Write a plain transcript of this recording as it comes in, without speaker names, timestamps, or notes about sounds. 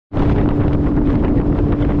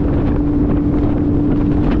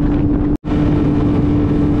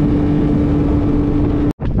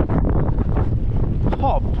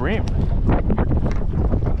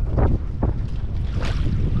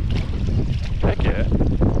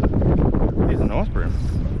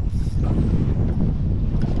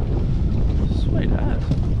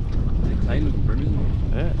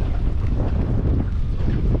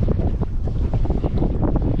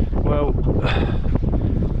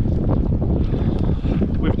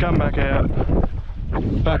come back out,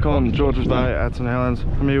 back on George's Bay at St Helens.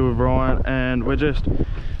 I'm here with Ryan and we're just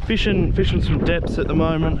fishing some depths at the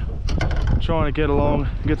moment, trying to get along,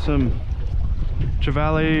 get some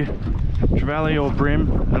trevally or brim,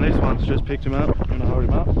 and this one's just picked him up. I'm gonna hold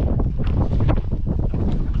him up.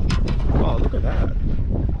 Oh, look at that.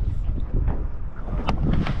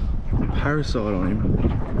 Parasite on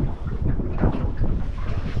him.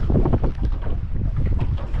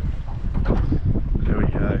 There we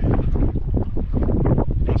go.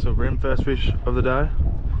 So brim, first fish of the day.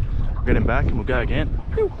 We'll get him back and we'll go again.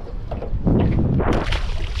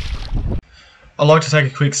 I'd like to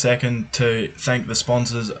take a quick second to thank the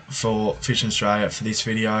sponsors for Fishin Straya for this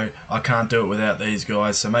video. I can't do it without these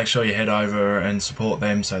guys, so make sure you head over and support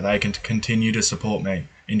them so they can continue to support me.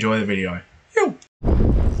 Enjoy the video.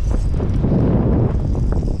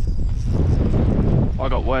 I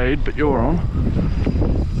got weighed, but you're on.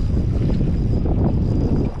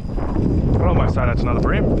 I'd almost say that's another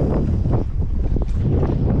brim.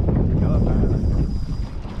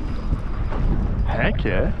 Heck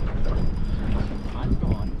yeah.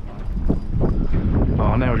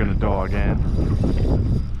 Oh, now we're going to die again.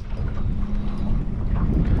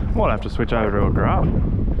 Might have to switch over to a grub. You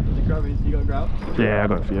got a grub? Yeah, I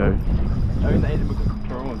got a few. I mean, they look at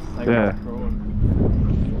prawns. Yeah.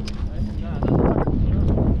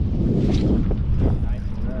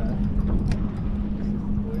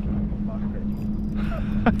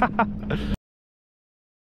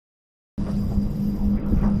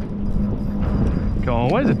 Come on,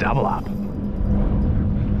 where's the double up?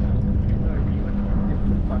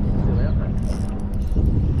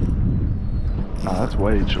 No, that's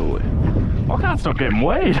weed surely. I can't stop getting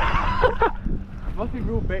weed. It must be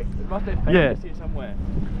real big. It must be yeah. Here somewhere.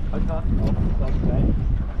 I can't stop it.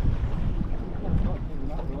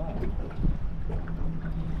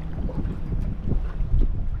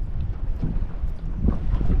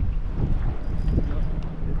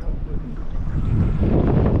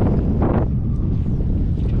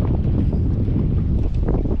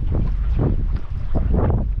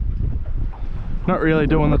 Not really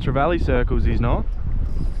doing the trevally circles, he's not.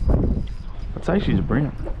 I'd say she's a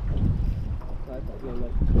brim.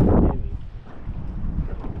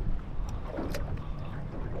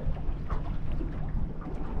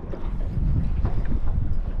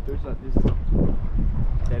 Looks like this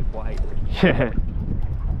dead white. Yeah.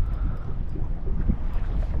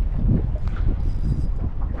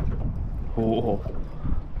 Oh,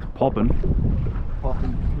 it's popping.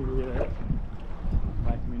 Popping, yeah.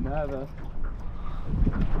 Making me nervous.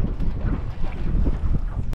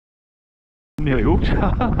 Nearly hooked.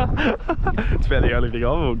 It's about the only thing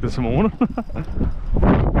I've hooked this morning.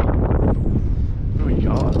 What we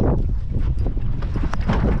got?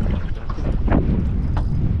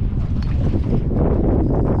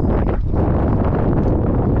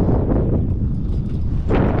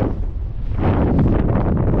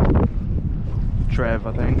 Trev,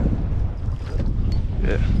 I think.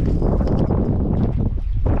 Yeah.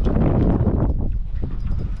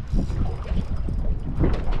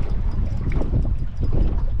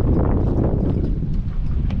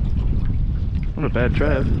 Not a bad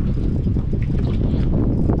trap. I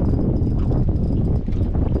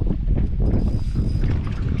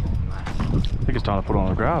think it's time to put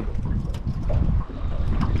on a grub.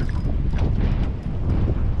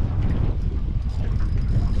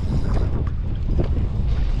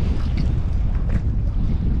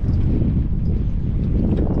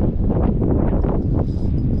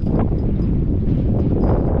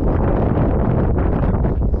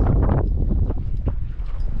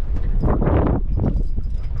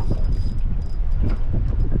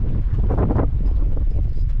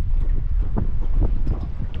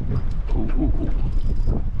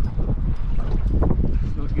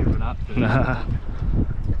 Nah.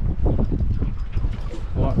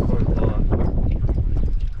 What for a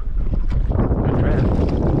Good trap.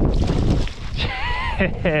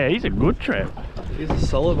 Yeah, he's a good trap. He's a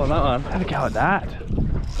solid one, that one. Have a go at that.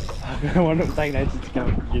 I wonder if taking ages to come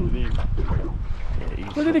and get it in.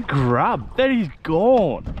 Yeah, look at the grub. That is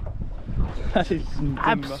gone. That is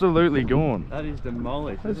absolutely gone. That is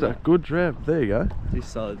demolished. That's a good trap. There you go. He's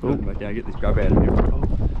solid. Okay, get this grub out of here. Oh.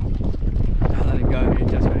 Let him go here,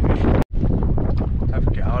 just go here. Have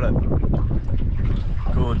a go at it.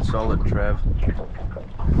 Good, solid Trev.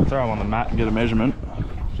 Throw him on the mat and get a measurement.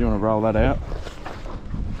 If you want to roll that out.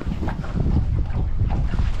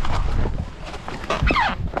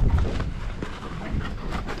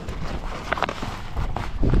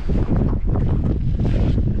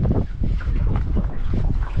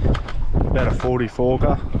 About a 40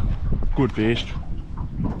 forker. Good fish.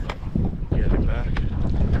 Get him back.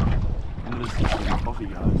 Trevor's coffee,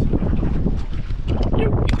 guys.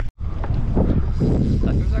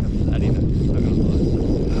 That feels like a flatty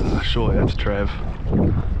though. Surely that's Trev.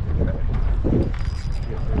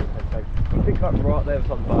 Pick up right there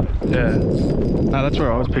beside the boat. Yeah. No, that's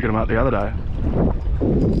where I was picking them up the other day.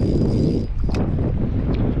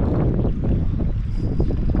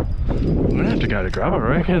 I'm gonna have to go to grub, I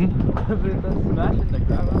reckon. They're smashing the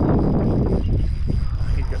grab, aren't they?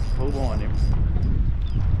 He's got the pull behind him.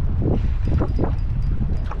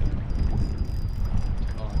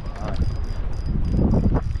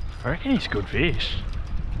 I reckon he's good fish.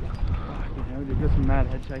 Fucking hell, he's got some mad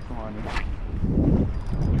head shake behind him.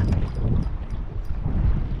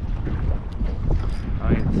 I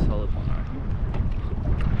think it's a solid one, I reckon.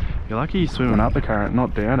 You're lucky he's swimming up the current,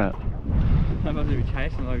 not down it. How much are we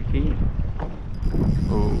chasing like a king?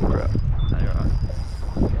 Oh, crap. No, you're right.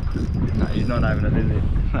 No, he's not having it, is he?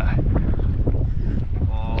 No.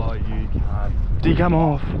 Oh, you can't. Did he come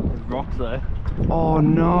off? There's rocks there. Oh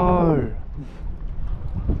no!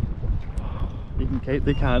 You can keep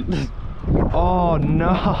the cunt. Oh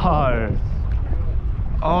no!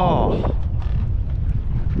 Oh!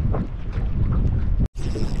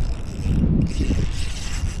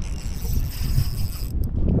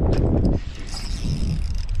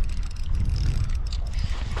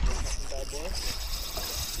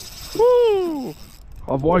 Woo!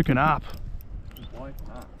 I've woken up.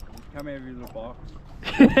 Come here with your little box.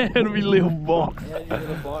 It'll be little box. Yeah, your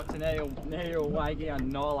little box, and now you're awake and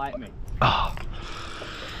annihilate me. Oh.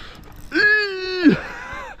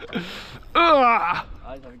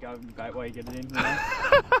 I just have to go with the boat while you get it in here.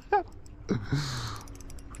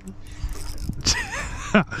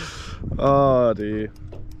 Oh dear.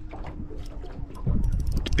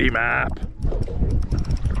 Get him up.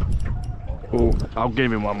 Oh, I'll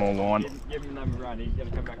give him one more line. Give him another run, he's going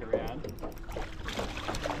to come back around.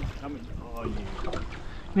 Coming. Oh, you.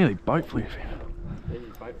 Nearly boat flip him. There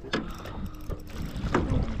you boat flip.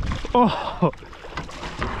 Oh!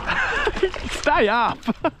 Stay up!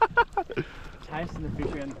 Chasing the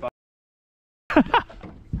fish around the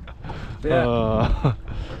boat.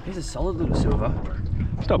 He's a solid little silver.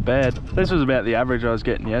 It's not bad. This was about the average I was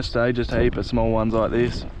getting yesterday, just a heap of small ones like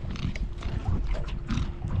this.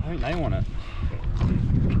 I think they want it.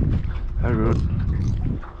 How good.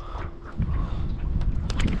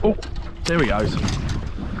 Oh, there we go.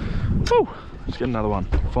 Oh, let's get another one,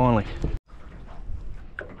 finally.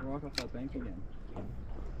 Right off that bank again.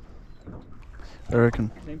 I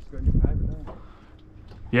reckon. Seems to be in your favourite, don't it?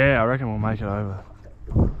 Yeah, I reckon we'll make it over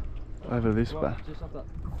this way. Just off that,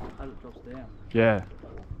 as it drops down. Yeah,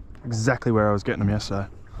 exactly where I was getting them yesterday.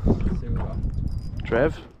 See what we got.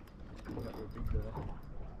 Trev,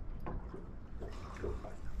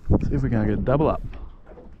 see if we can get a double up.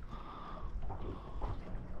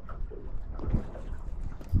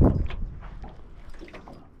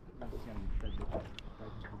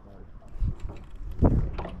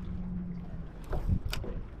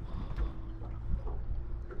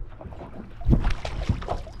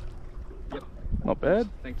 Yep. Not bad.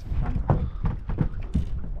 Thanks for fun.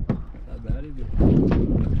 Not bad, is it?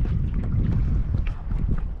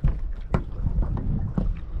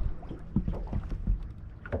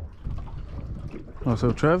 Nice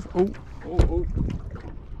little Trev. Oh. Oh, oh.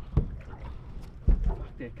 Fuck,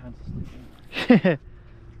 that cunt's asleep. Yeah.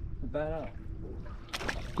 Not bad, huh?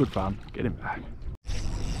 Good fun. Get him back.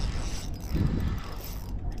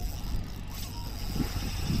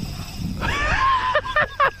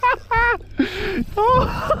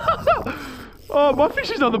 Oh, my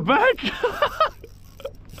fish is on the back.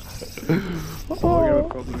 Oh,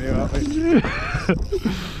 problem here, aren't we?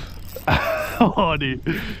 Oh dear.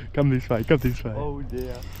 Come this way, come this way. Oh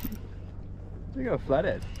dear. You got a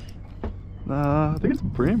flathead. Nah, I think it's a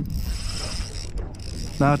brim.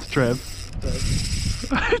 Nah, it's a Trev.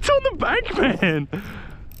 It's on the bank, man.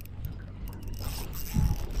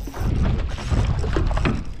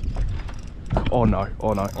 Oh no,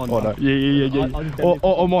 oh no, oh no. Yeah.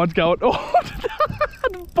 Oh, mine's going. Oh,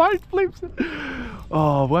 the boat flips.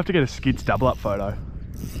 Oh, we'll have to get a skids double up photo.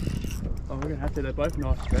 Oh, we're gonna have to. They're both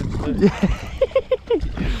nice strips. Yeah.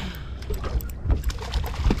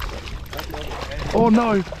 Oh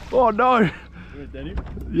no, oh no.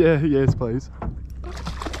 Yeah, yes please.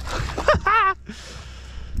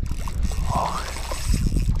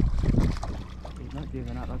 He's not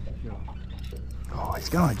giving up, that's for sure. Oh, he's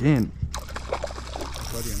going again.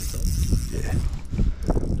 Yeah.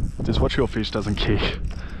 Just watch your fish doesn't kick.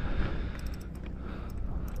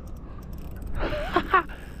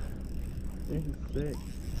 This is sick.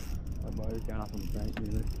 My boat's going up on the bank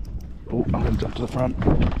nearly. Oh, I'm going to jump to the front.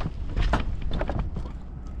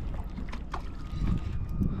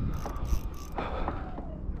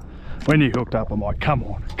 When you hooked up, I'm like, come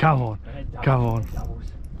on, come on, come on.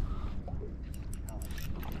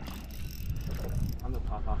 I'm the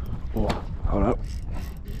papa. Oh, hold up.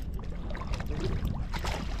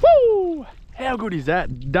 Woo! How good is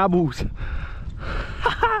that? Doubles.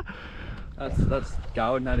 That's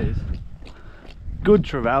golden, that is. Good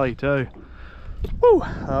trevally too. Woo!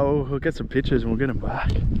 Oh, we'll get some pictures and we'll get them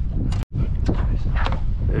back.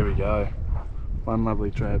 There we go. One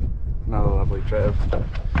lovely trab, another lovely trab.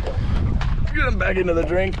 Get them back into the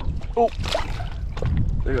drink. Oh,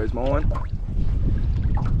 there goes mine.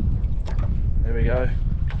 There we go.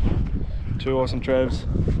 Two awesome trevs.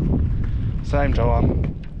 Same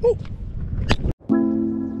time. Woo!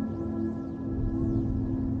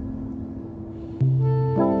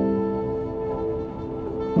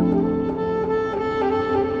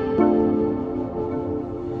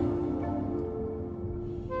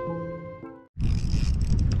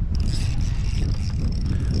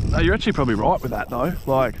 No, you're actually probably right with that though,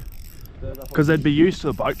 like, because they'd be used to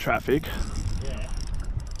the boat traffic. Yeah.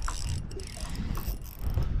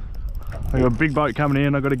 I got a big boat coming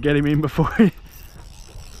in, I've got to get him in before he...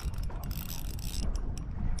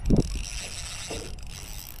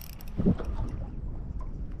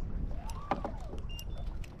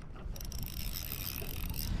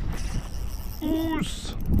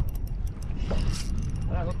 Oos.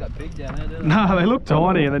 They don't look that big down there, do they? No, they look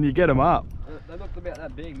tiny and then you get them up. They looked about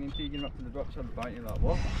that big, and then you get them up to the drop side of the boat and you're like,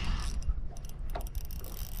 what?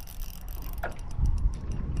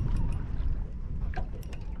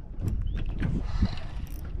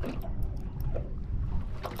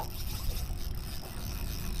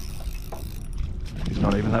 He's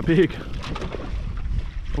not even that big.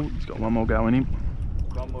 Oh, he's got one more go in him.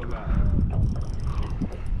 One more go.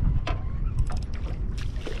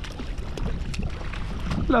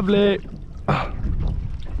 Lovely.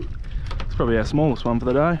 It's probably our smallest one for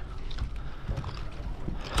the day.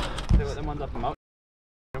 See what them ones up the moat.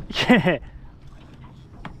 Yeah.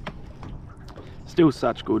 Still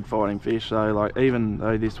such good fighting fish though, like even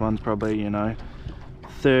though this one's probably, you know,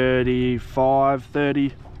 35,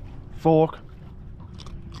 30 fork.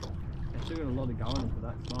 They've still got a lot of going for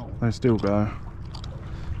that small. They still go.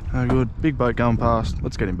 Oh good, big boat going past.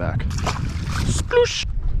 Let's get him back. Sploosh!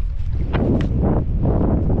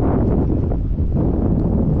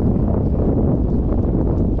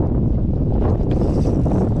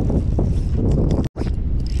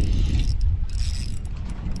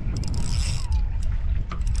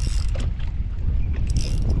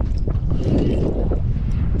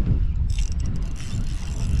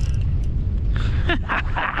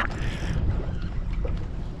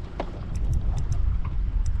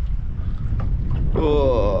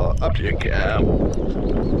 Oh, up you come.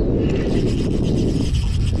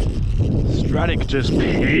 Stratic just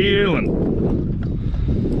peeling.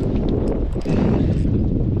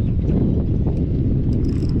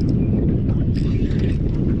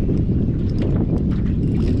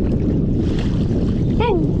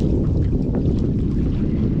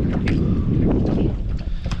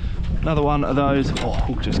 Another one of those, oh,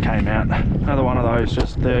 hook just came out. Another one of those,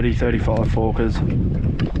 just 30, 35 forkers.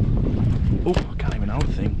 Oh, I can't even hold a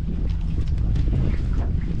thing.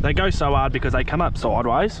 They go so hard because they come up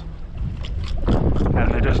sideways.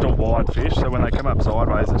 And they're just not wide fish, so when they come up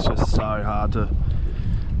sideways, it's just so hard to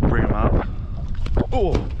bring them up.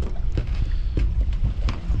 Oh!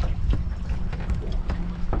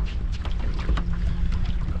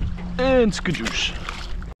 And skadoosh.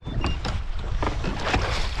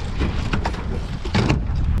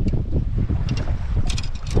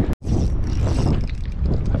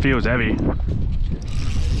 Feels heavy.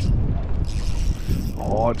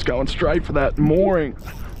 Oh, it's going straight for that mooring.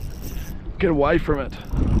 Get away from it.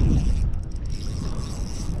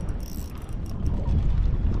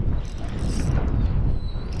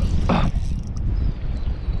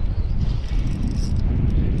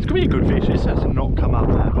 It's gonna be a good fish. This has not come up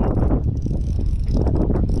at all.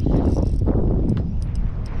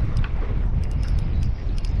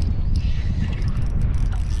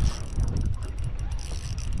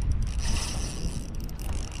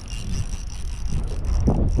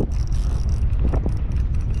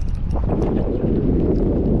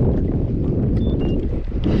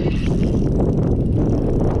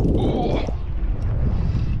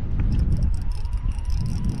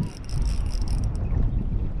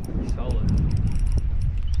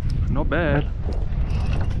 Not bad.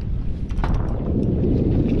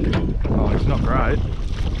 Oh, it's not great.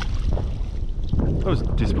 That was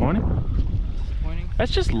disappointing.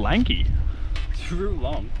 That's just lanky. It's real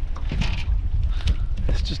long.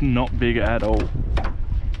 It's just not big at all. Real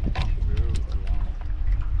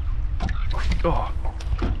long. Oh.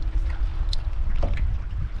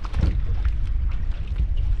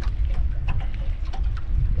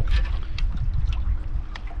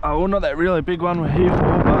 well, not that really big one we're here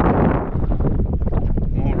for, but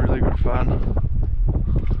more really good fun.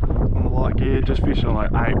 On the light gear, just fishing on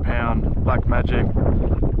like 8-pound Black Magic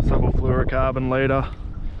subfluorocarbon leader.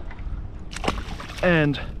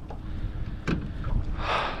 And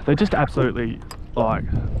they're just absolutely, like,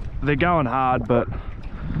 they're going hard, but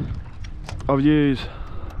I've used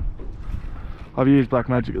Black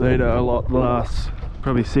Magic leader a lot the last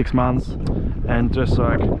probably 6 months, and just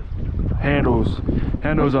like handles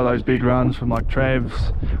all those big runs from like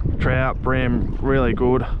Trevs, trout, brim, really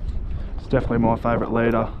good. It's definitely my favourite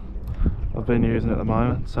leader I've been using at the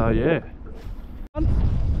moment, so yeah.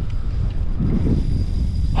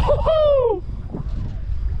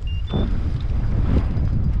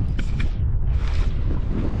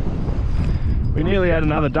 We nearly had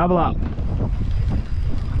another double up.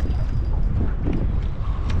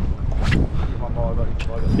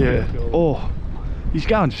 Yeah. Oh, he's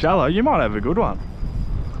going shallow. You might have a good one.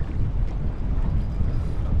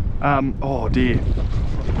 Oh dear.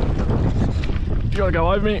 You gotta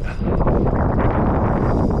go over me.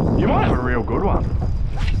 You might have a real good one.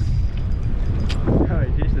 Oh,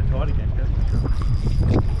 he's used the tide again.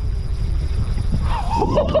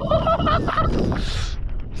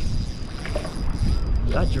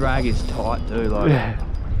 That drag is tight too, like. Yeah.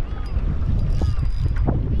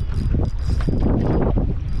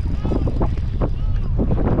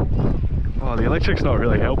 Oh, the electric's not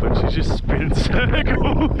really helping. She's just spinning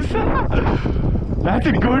circles. That's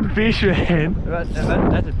a good fish, man.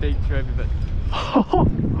 That's a big trophy, but.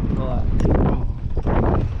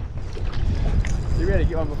 You ready to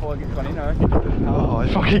get one before I get one in, I reckon? Oh, I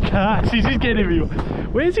fucking can't. She's just getting me.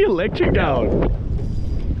 Where's the electric going?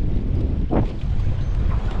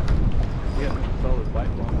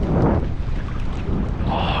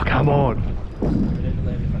 Oh, come on.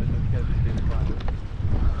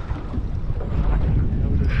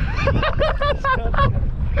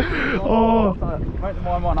 Oh, make the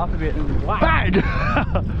mine up a bit and bang!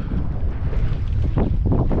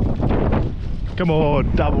 Come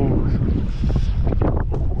on, doubles.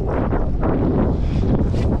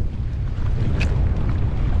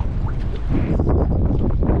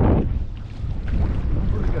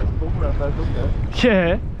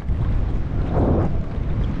 Yeah.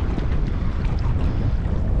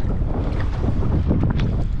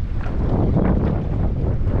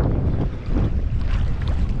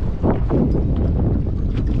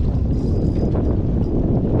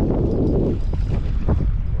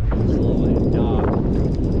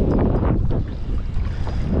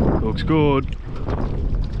 Looks good.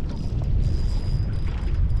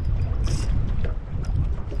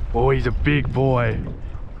 Oh, he's a big boy.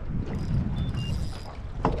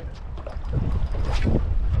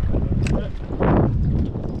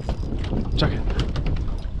 Chuck it.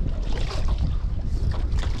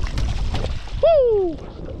 Woo!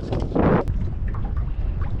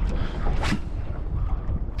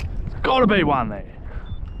 Gotta be one there.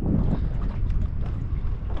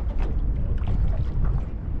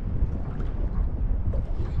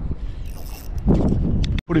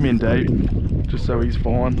 Put him in deep, just so he's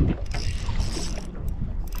fine.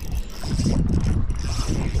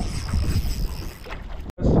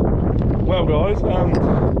 Well guys,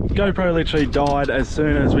 GoPro literally died as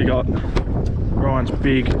soon as we got Ryan's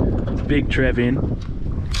big Trev in.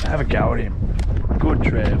 Have a go at him. Good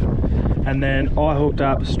Trev. And then I hooked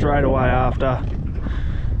up straight away after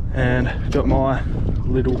and got my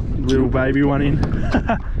little baby one in.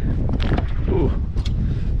 Ooh.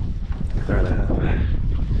 Throw that up.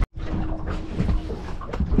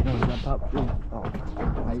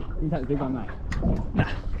 Hey, you take the big one, mate. Nah.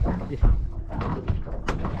 Yeah.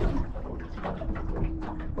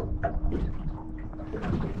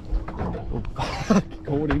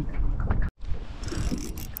 Caught him.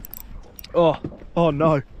 Oh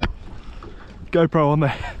no. GoPro on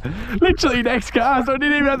there. Literally next cast, I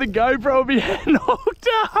didn't even have the GoPro on me hand hooked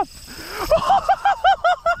up.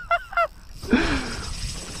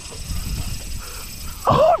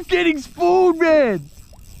 Oh, I'm getting spooled, man.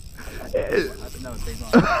 Another big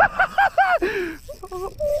one.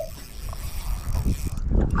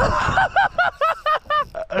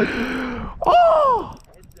 Oh!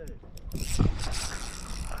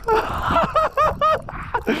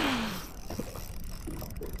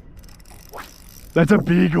 That's a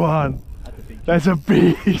big one. That's a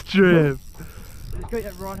big trip. Just got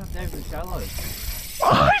that right up there in the shallows.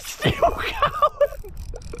 Oh, it's still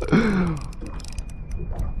going.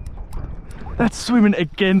 That's swimming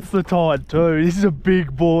against the tide too. This is a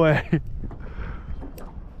big boy.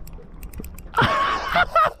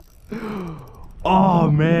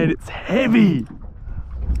 Oh man, it's heavy.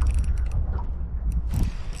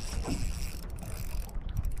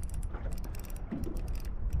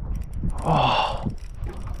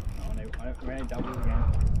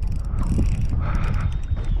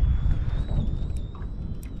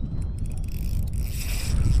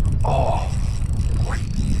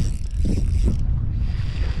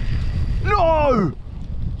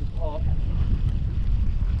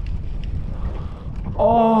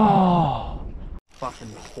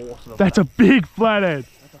 horse of a That's a big flathead.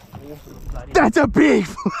 That's a horse of a flathead. That's a big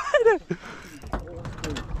flathead.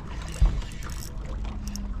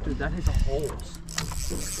 Dude, that is a horse.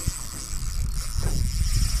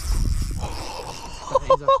 That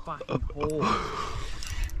is a fucking horse.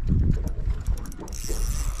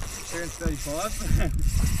 Parents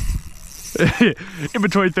 35. In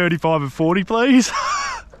between 35 and 40, please.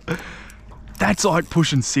 That's like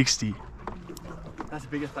pushing 60. That's the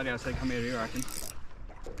biggest flathead I've seen come out of here, I reckon.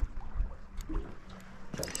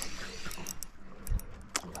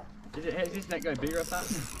 Did this net go bigger or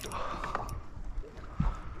something?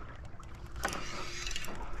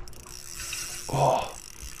 Oh,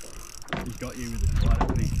 He's got you with his flight,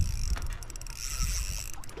 hasn't he?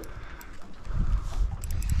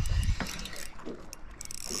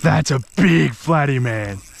 that's a big flatty,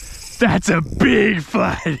 man. That's a big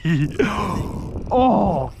flatty.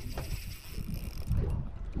 Oh.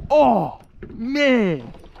 Oh,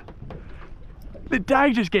 man. The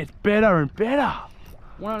day just gets better and better.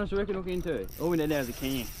 What else do we can look into? All we need now is a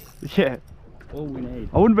can. Yeah. All we need.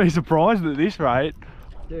 I wouldn't be surprised at this rate.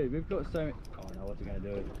 Dude, we've got so many. Oh no, what's it gonna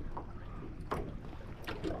do?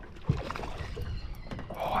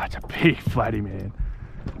 Oh, that's a big flatty, man.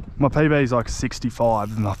 My PB is like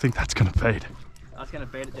 65 and I think that's gonna feed. That's gonna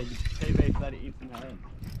feed it, dude. PB flat it instant hand.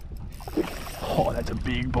 Oh, that's a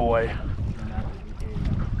big boy.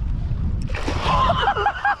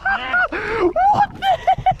 What the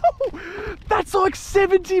hell? That's like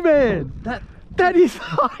 70, man. That is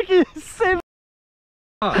like 70.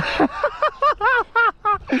 That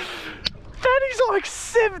is like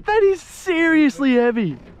 7. That is seriously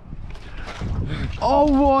heavy. Oh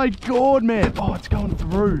my god, man. Oh, it's going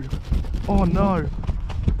through. Oh no.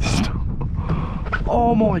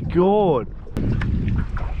 Oh my god.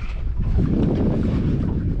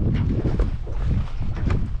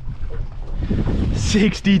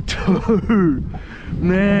 $62.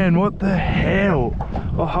 Man, what the hell?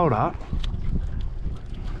 Oh, hold up.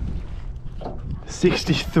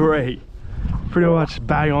 63. Pretty much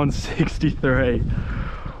bang on 63.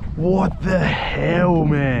 What the hell,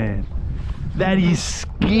 man? That is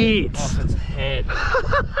skits. Off its head.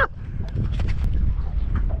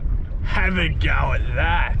 Have a go at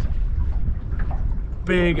that.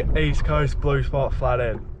 Big East Coast blue spot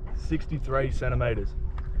flathead. 63 centimeters.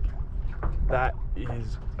 That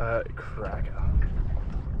is a cracker.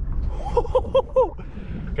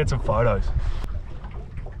 Get some photos.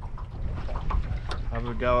 Have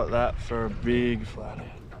a go at that for a big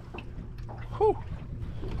flathead. Whew.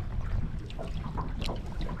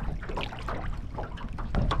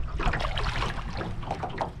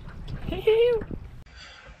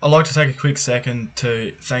 I'd like to take a quick second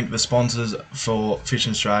to thank the sponsors for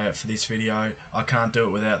Fishin Straya for this video. I can't do it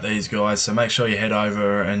without these guys, so make sure you head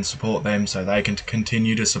over and support them so they can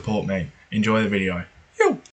continue to support me. Enjoy the video.